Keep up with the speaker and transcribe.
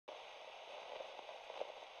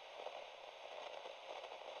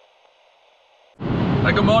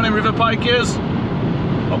Good morning, Riverpikers.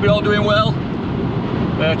 Hope you're all doing well.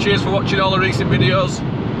 Cheers for watching all the recent videos.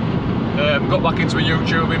 Got back into a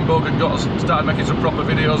YouTubing bug and started making some proper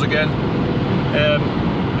videos again.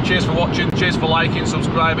 Cheers for watching, cheers for liking,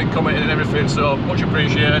 subscribing, commenting and everything, so much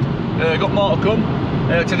appreciated. Got more to come.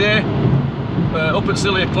 Today, up at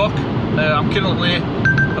silly o'clock. I'm currently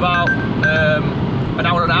about an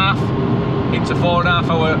hour and a half into 4.5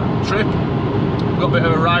 hour trip. Got a bit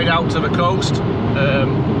of a ride out to the coast,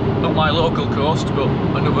 not my local coast, but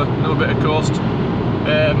another bit of coast.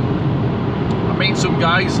 I meet some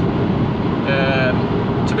guys.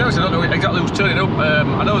 To be honest, I don't know exactly who's turning up.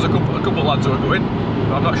 I know there's a couple of lads who are going,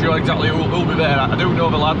 but I'm not sure exactly who'll be there. I do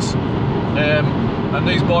know the lads, and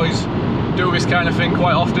these boys do this kind of thing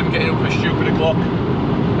quite often, getting up at stupid o'clock,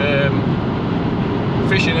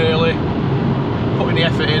 fishing early, putting the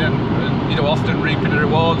effort in, and you know, often reaping the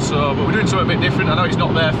rewards. So, but we're doing something a bit different. I know it's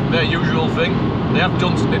not their usual thing. They have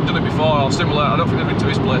done it before or similar. I don't think they've been to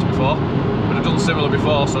this place before, but they've done similar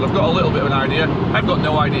before. So they've got a little bit of an idea. I've got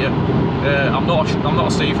no idea. I'm not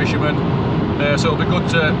a sea fisherman, so it'll be good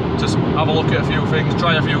to have a look at a few things,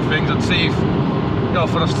 try a few things, and see if, you know,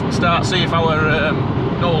 for a start, see if our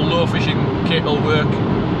low fishing kit will work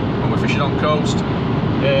when we're fishing on coast.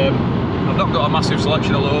 I've not got a massive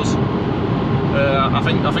selection of those. I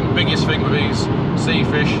think the biggest thing with these sea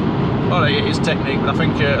fish, well, it is technique, but I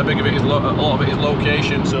think a lot of it is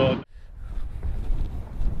location. So.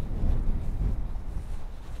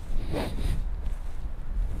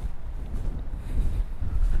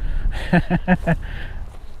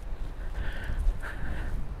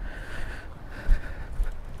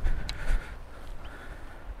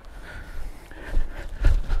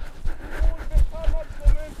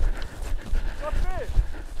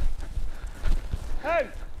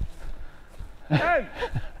 Hen!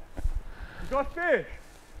 You got fish?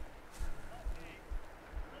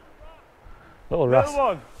 Little wrasse.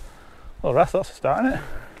 One. Little wrasse, that's a start, isn't it?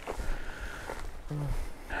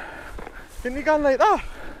 Didn't you go like that?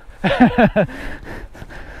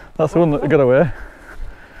 That's the one that got away.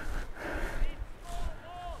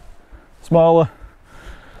 Smaller.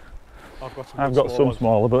 I've got some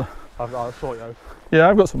smaller, but I'll sort you out. yeah,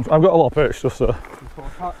 I've got a lot of perch just so.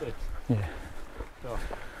 Yeah. No.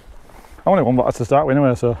 I only one batter to start with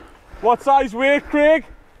anyway, so. What size weight, Craig?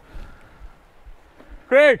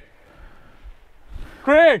 Craig?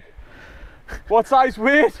 Craig? What size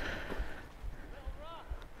weight?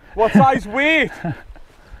 What size weight?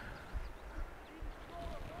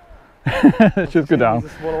 Let's just go down.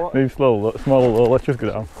 Move slow, smaller low, let's just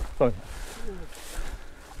go down. Sorry.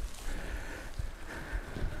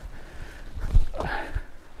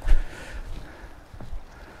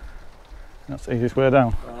 That's the easiest way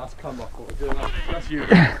down. No, that's come off what we're doing. That's you.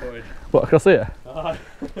 What, across here?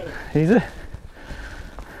 Easy.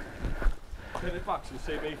 Turn it back so you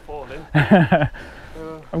see me falling.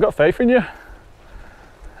 I've got faith in you.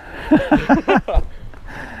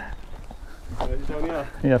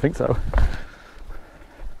 Yeah, I think so.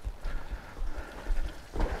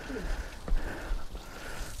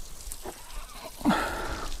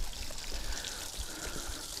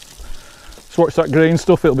 Just watch that green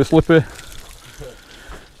stuff, it'll be slippy.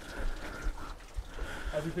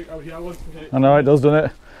 I know it does, doesn't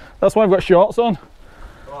it? That's why I've got shorts on.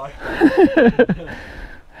 Right.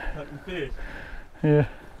 Yeah.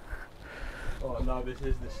 Oh no, this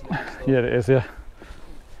is the slippy stuff. Yeah, it is, yeah.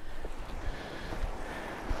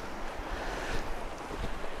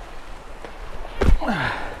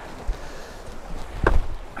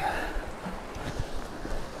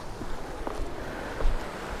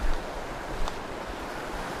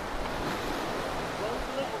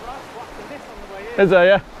 Is there,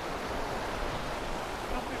 yeah?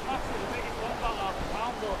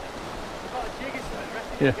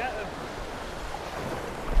 Yeah.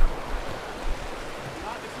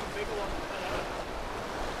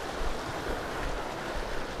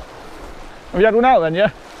 Have you had one out then,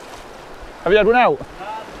 yeah? Have you had one out?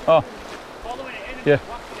 Oh. Following it in and yeah.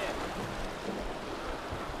 whacking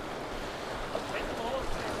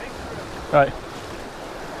it. Right.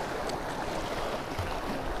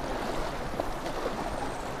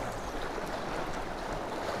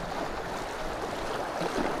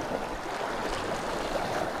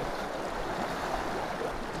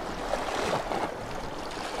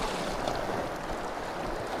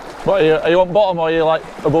 What are you on bottom or are you like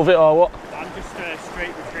above it or what? I'm just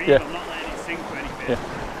straight retrieve, yeah. I'm not letting it sink or anything. Yeah.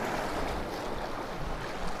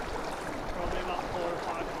 Probably about 4 or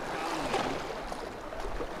 5 foot down.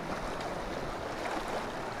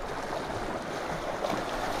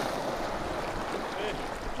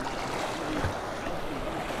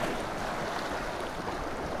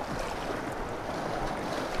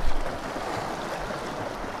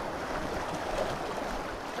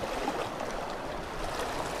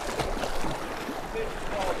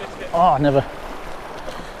 Oh, never.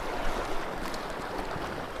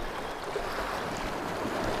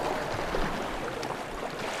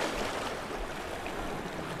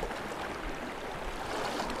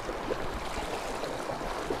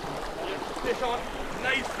 Fish on.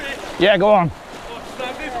 Nice fish. Yeah, go on. Oh,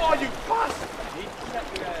 snap this. Oh, you bastard.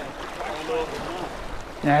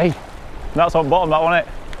 Hey, that's on bottom, that wasn't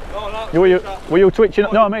it? No, no. Were you twitching?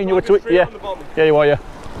 No, I mean you were twitching. Yeah. Yeah, you were. Yeah.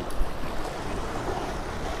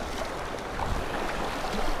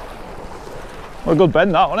 Well, a good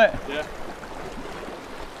bend, that wasn't it? Yeah.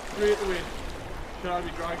 Straight away. Should I be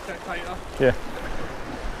drag set tighter? Yeah.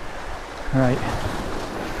 Right.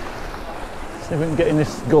 See if we can get in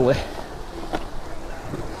this gully.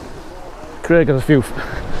 Craig has a few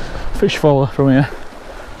fish follow from here.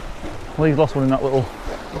 Well, he's lost one in that little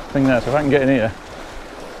thing there, so if I can get in here,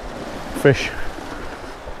 fish,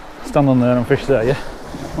 stand on there and fish there, yeah?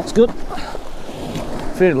 That's good.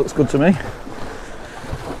 I feel it looks good to me.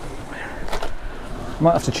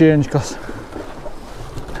 Might have to change because,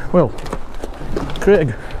 well,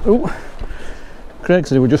 Craig said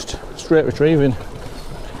he was just straight retrieving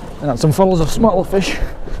and had some follows of smaller fish.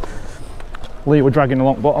 Lee were dragging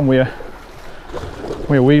along bottom with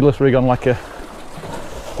a weedless rig on, like a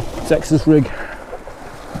Texas rig.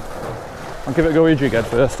 I'll give it a go with a jig head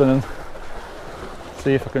first and then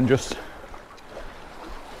see if I can just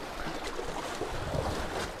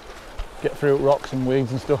get through rocks and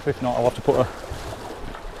weeds and stuff. If not, I'll have to put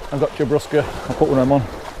I've got Chabrusca, I'll put one of them on.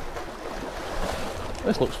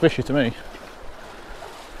 This looks fishy to me.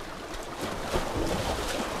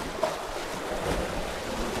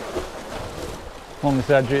 On this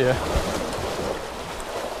edge here,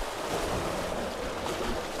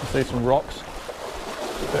 I see some rocks,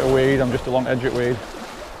 bit of weed. I'm just along edge of weed.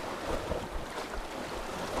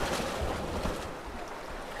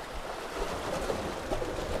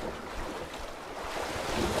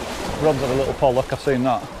 Rod's had a little pollock, I've seen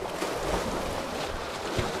that.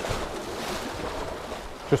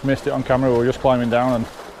 Just missed it on camera, we were just climbing down and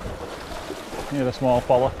near the small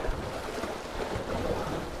pollock.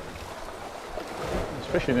 There's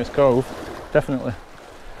fish in this cove, definitely.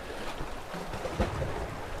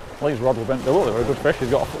 Lee's rod was bent. Look, they were a good fish. He's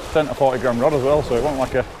got a 10 to 40 gram rod as well, so it wasn't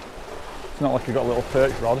like it's not like he got a little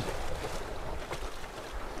perch rod.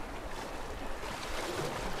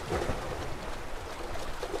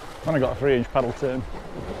 And I got a 3-inch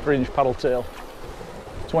paddle tail,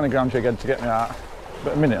 20 gram jig head to get me out.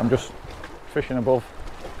 But at the minute I'm just fishing above,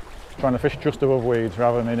 trying to fish just above weeds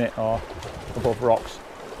rather than in it or above rocks.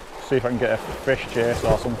 See if I can get a fish chase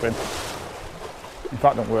or something. If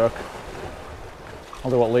that don't work, I'll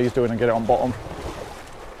do what Lee's doing and get it on bottom.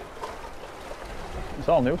 It's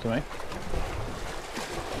all new to me.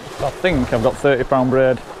 I think I've got 30-pound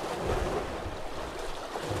braid.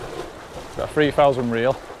 Got a 3000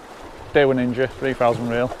 reel. Dewa Ninja 3000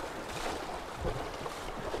 reel.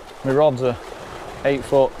 My rod's a 8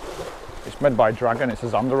 foot. It's made by Dragon. It's a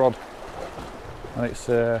Zander rod, and it's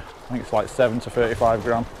I think it's like 7 to 35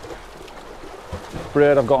 gram.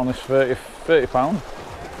 Braid I've got on this 30 pound,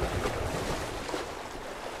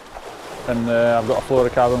 and I've got a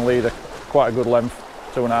fluorocarbon leader, quite a good length,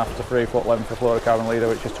 2.5 to 3 foot length of fluorocarbon leader,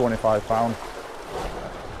 which is 25 pound.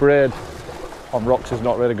 Braid on rocks is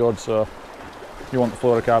not really good, so you want the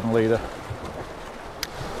fluorocarbon leader.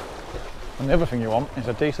 And the other thing you want is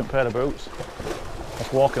a decent pair of boots.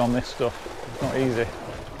 Just walking on this stuff, it's not easy.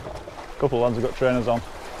 A couple of lads have got trainers on.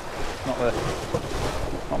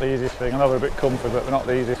 Not the easiest thing. I know they're a bit comfy, but they're not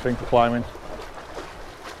the easiest thing for climbing.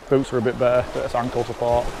 Boots are a bit better, bit of ankle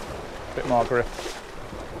support, a bit more grip.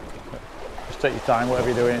 Just take your time, whatever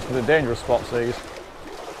you're doing. It's a dangerous spot, these.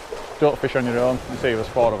 Don't fish on your own. You see there's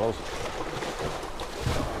 4 of us.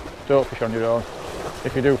 Don't fish on your own.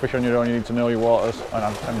 If you do fish on your own, you need to know your waters,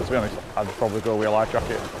 and to be honest, I'd probably go with a life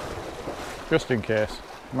jacket, just in case.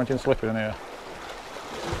 Imagine slipping in here.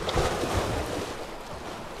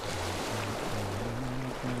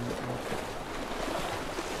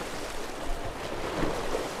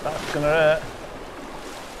 That's gonna hurt.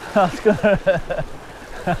 That's gonna hurt.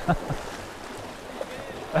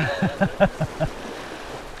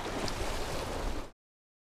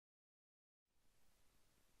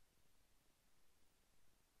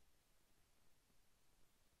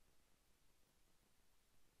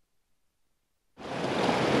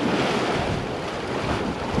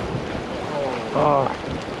 Oh.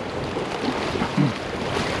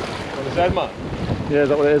 What is that, man? Yeah, is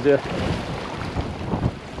that what it is? Yeah.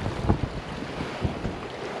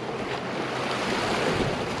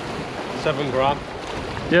 $7 gram.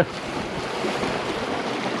 Yeah.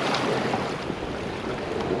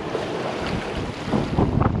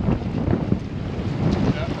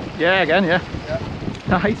 Yeah, again, yeah.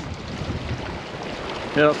 Nice.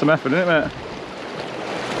 Yeah, that's some effort, isn't it, mate?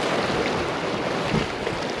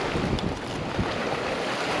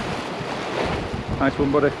 Nice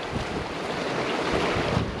one, buddy.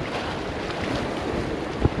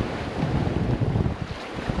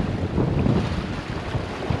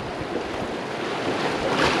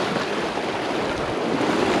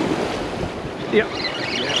 Yep.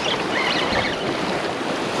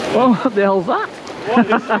 Oh, what the hell's that? What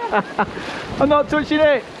is that? I'm not touching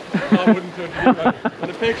it. I wouldn't touch it. On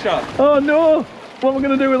a picture. Oh no! What am I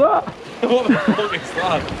going to do with that? What the fuck is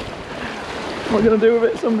that? What am I going to do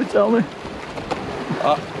with it? Somebody tell me.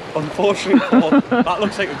 Unfortunately, Paul, that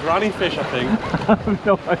looks like a granny fish, I think. I have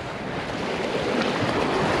no idea.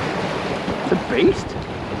 It's a beast.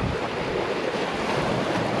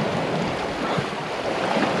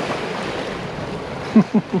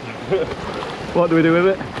 What do we do with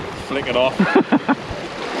it? Flick it off.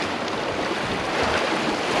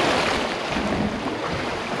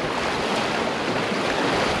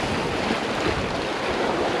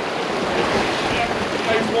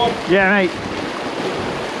 Nice one. Yeah, mate.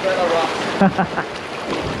 Better wrasse.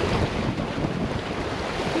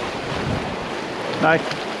 Nice.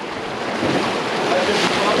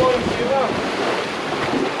 That one, see that?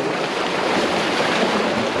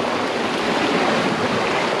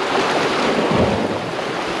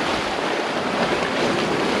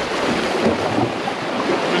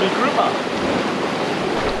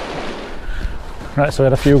 Right, so we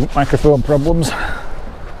had a few microphone problems.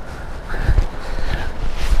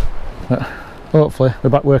 But hopefully we're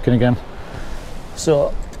back working again.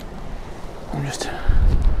 So I'm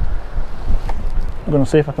going to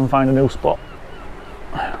see if I can find a new spot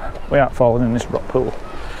without falling in this rock pool.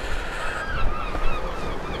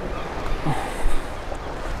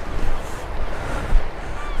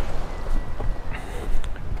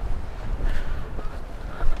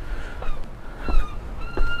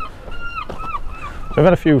 So I've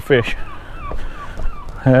had a few fish.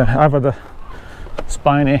 I've had a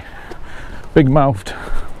spiny, big-mouthed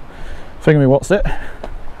thingy, what's it?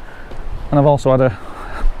 And I've also had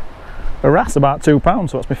a wrasse, about £2,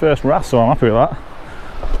 so that's my first wrasse, so I'm happy with that.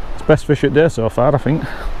 It's best fish of the day so far, I think.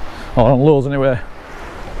 Oh, on loads anyway.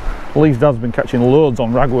 Lee's dad's been catching loads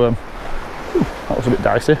on ragworm. Ooh, that was a bit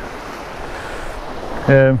dicey.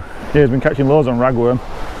 Yeah, he's been catching loads on ragworm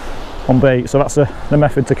on bait, so that's the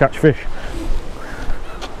method to catch fish.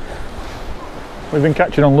 We've been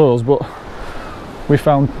catching on lures, but we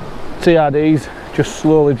found TRDs just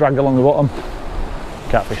slowly dragged along the bottom.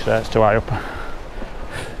 Can't fish there, it's too high up.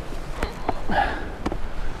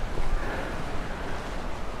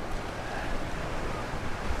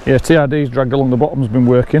 Yeah, TRDs dragged along the bottom's been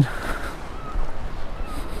working.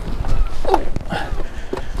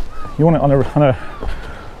 You want it on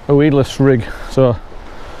a weedless rig, so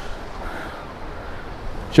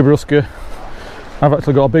Wrasse. I've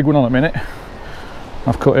actually got a big one on at the minute.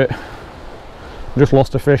 I've cut it, just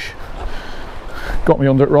lost a fish, got me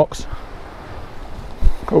under rocks,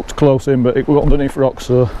 hooked close in but it got underneath rocks,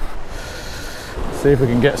 so let's see if we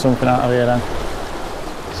can get something out of here then.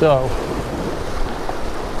 So,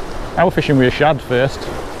 I was fishing with a shad first,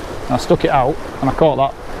 and I stuck it out and I caught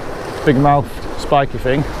that big mouth spiky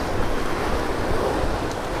thing,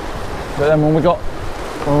 but then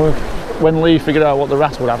when Lee figured out what the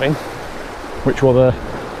wrasse were having, which were the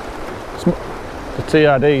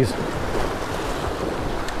TRDs,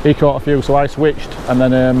 he caught a few, so I switched, and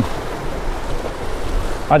then I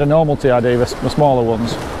had a normal TRD, the smaller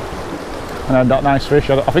ones, and I had that nice fish.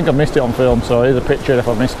 I think I missed it on film, so here's a picture if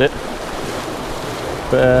I missed it.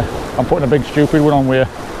 But I'm putting a big stupid one on with,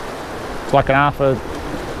 it's like an half a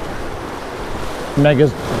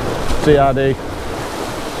megas TRD.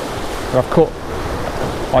 I've cut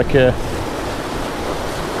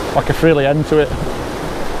like a frilly end to it.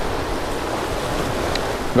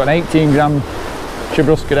 Got an 18 gram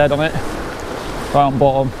Wrasse head on it, right on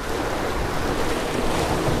bottom.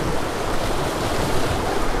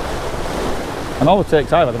 And all the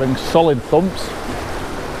takes I've had have been solid thumps.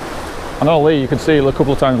 I know Lee, you could see a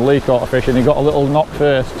couple of times Lee caught a fish and he got a little knock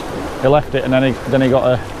first, he left it and then he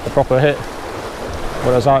got a proper hit.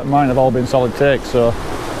 Whereas mine have all been solid takes, so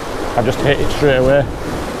I've just hit it straight away.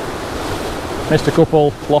 Missed a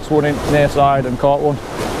couple, lost one in near side and caught one.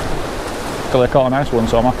 I caught a nice one,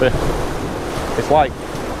 so I'm happy. It's like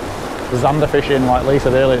zander fishing, like Lee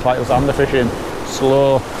said earlier, it's like zander fishing,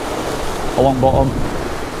 slow, along bottom.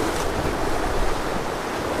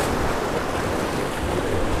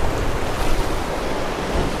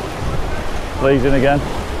 Lee's in again.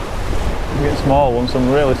 I'm getting small ones,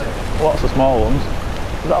 lots of small ones.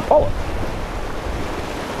 Is that a pollock?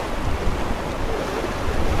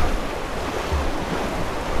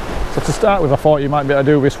 So to start with, I thought you might be able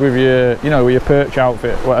to do this with your, you know, with your perch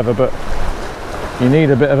outfit, whatever, but you need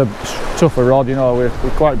a bit of a tougher rod, you know, we're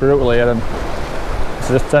quite brutal here, and it's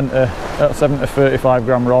just 7 to 35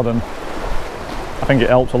 gram rod, and I think it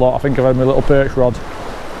helps a lot. I think if I had my little perch rod,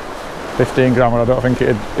 15 gram, I don't think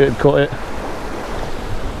it'd cut it.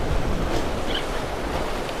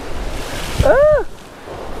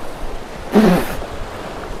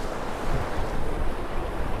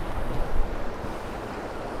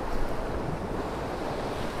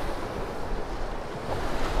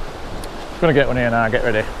 I'm gonna get one here now, get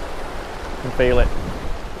ready. I can feel it.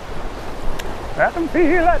 I can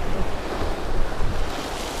feel it!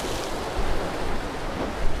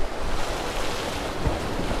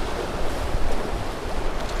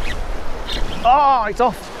 Oh, it's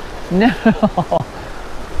off! No!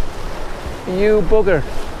 You bugger!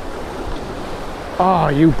 Oh,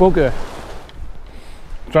 you bugger!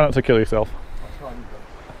 Try not to kill yourself.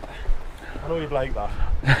 I know you'd like that.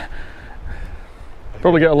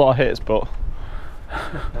 Probably get a lot of hits, but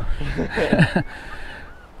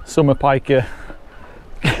summer piker.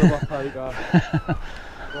 Summer piker.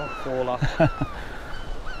 Rock faller.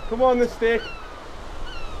 Come on, the stick.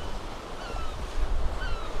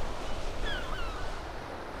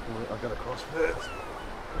 I've got to cross first.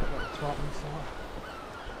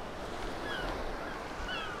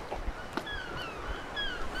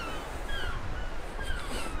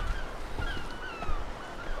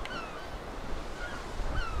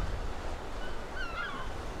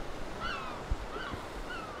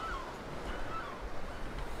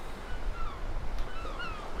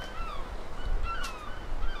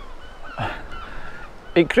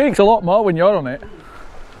 It creaks a lot more when you're on it,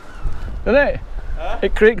 doesn't it? Huh?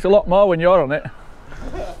 It creaks a lot more when you're on it.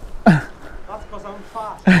 That's because I'm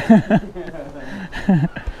fast.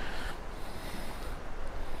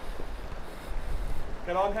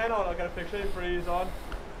 Get on, head on, I'll get a picture of you, freeze on.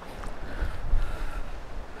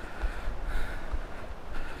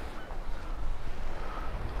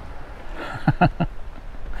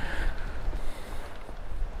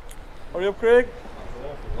 Hurry up, Craig.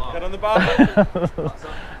 Get on the back. That's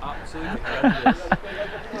absolutely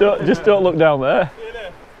horrendous. Just don't look down there. See you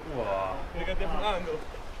there. Wow. Can you get a different angle?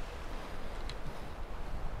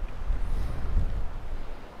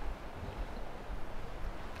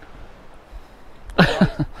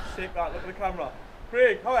 Shake that, look at the camera.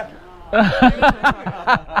 Craig, how are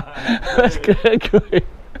Let's get Craig.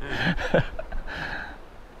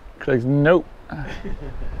 Craig's nope.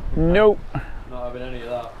 Nope. Not having any of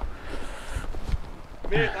that.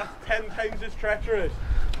 Mate, that's 10 times as treacherous.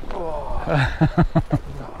 Oh.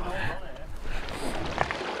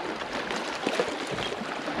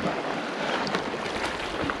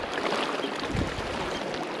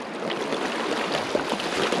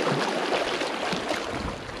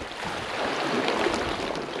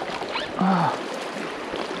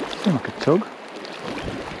 Seems like a tug.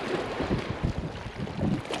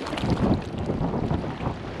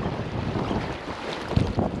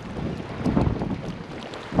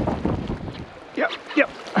 Yep.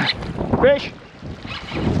 Fish.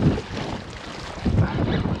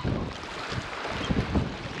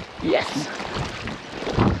 Yes.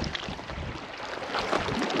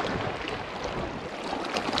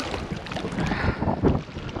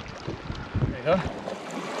 There you go.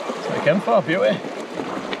 That's what you came for, beauty.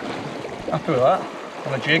 Happy with that.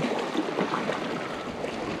 On a jig.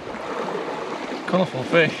 Colourful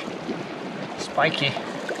fish. Spiky.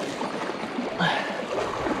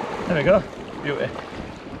 There we go. Beauty.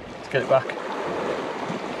 Let's get it back.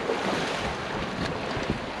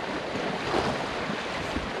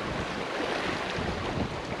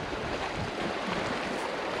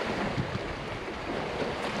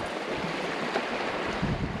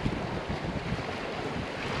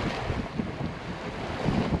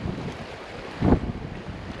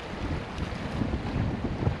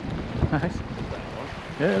 Nice.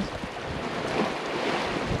 Yes.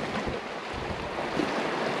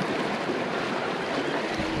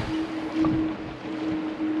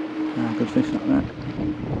 Good fish like that.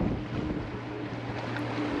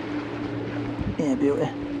 Yeah, beauty.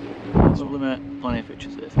 That's lovely, mate. Plenty of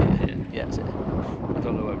pictures there for you here. Yeah, that's it. I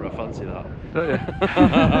don't know whether I fancy that. Don't you?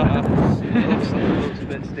 It looks a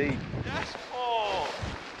bit steep. Yes, oh.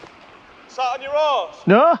 Sat on your horse?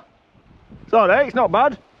 No? It's alright, it's not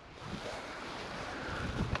bad.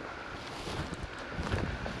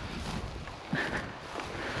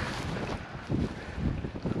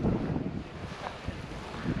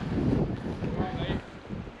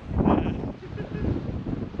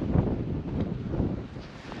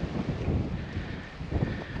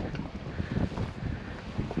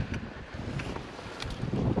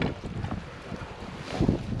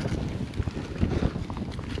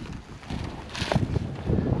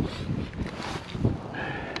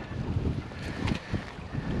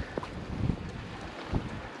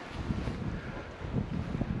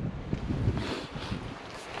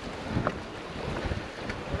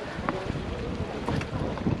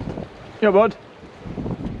 Yeah, bud.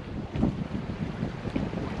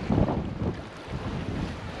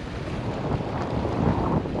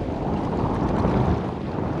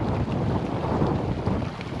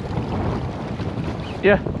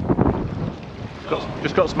 Yeah.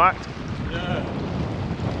 Just got smacked. Yeah.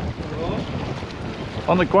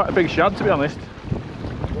 On the quite a big shad, to be honest.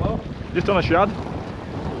 What? Just on a shad.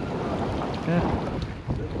 Yeah.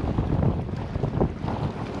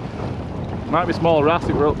 Might be small wrasse.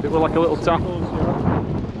 It were like a little tap.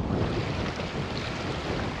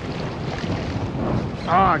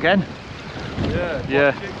 Ah, again. Yeah.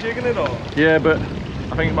 Yeah. Jigging it all. Yeah, but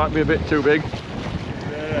I think it might be a bit too big.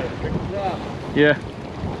 Yeah. Big crap. Yeah.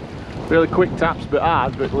 Really quick taps, but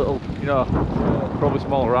hard, but little, you know, probably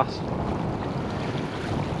small wrasse.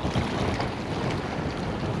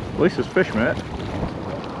 At least there's fish, mate.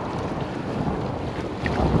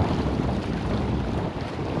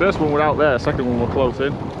 First one were out there, second one were close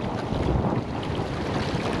in.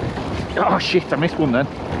 Oh shit, I missed one then.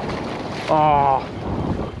 Oh.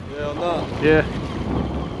 Yeah, on that. Yeah.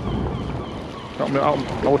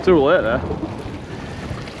 I was too late there.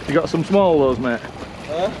 You got some small of those, mate?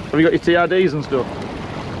 Huh? Have you got your TRDs and stuff?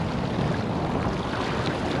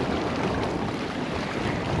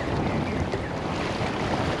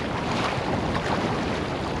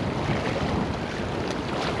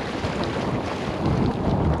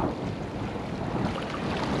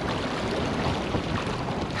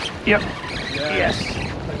 Yep. Yeah. Yes.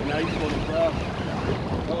 Like a nice one as well.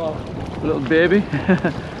 Oh. Little baby.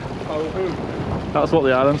 Oh, who? That's what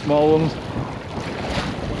they are, them small ones.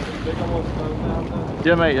 Bigger ones down there.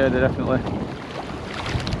 Yeah, mate, yeah, definitely.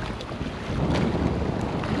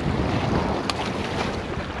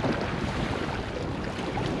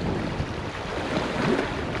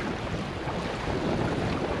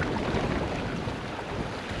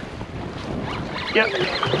 Yep.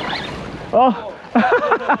 Oh.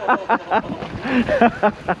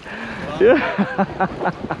 Yeah.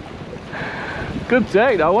 Good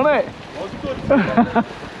take, that, wasn't it? Was good.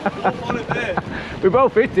 Don't want it there. We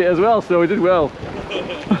both hit it as well, so we did well.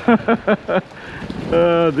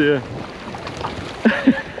 Oh dear.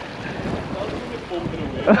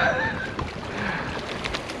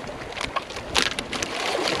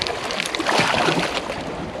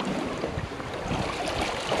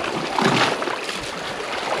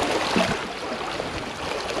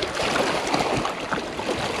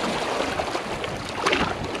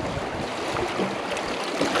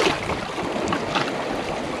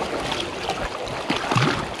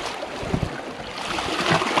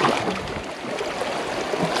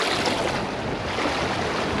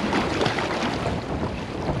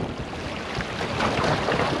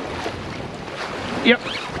 Yep.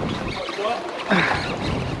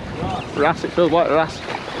 Wrasse, it feels like wrasse.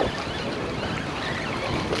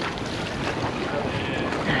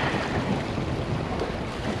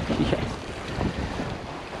 Yes.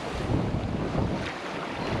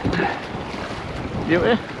 You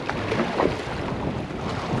here?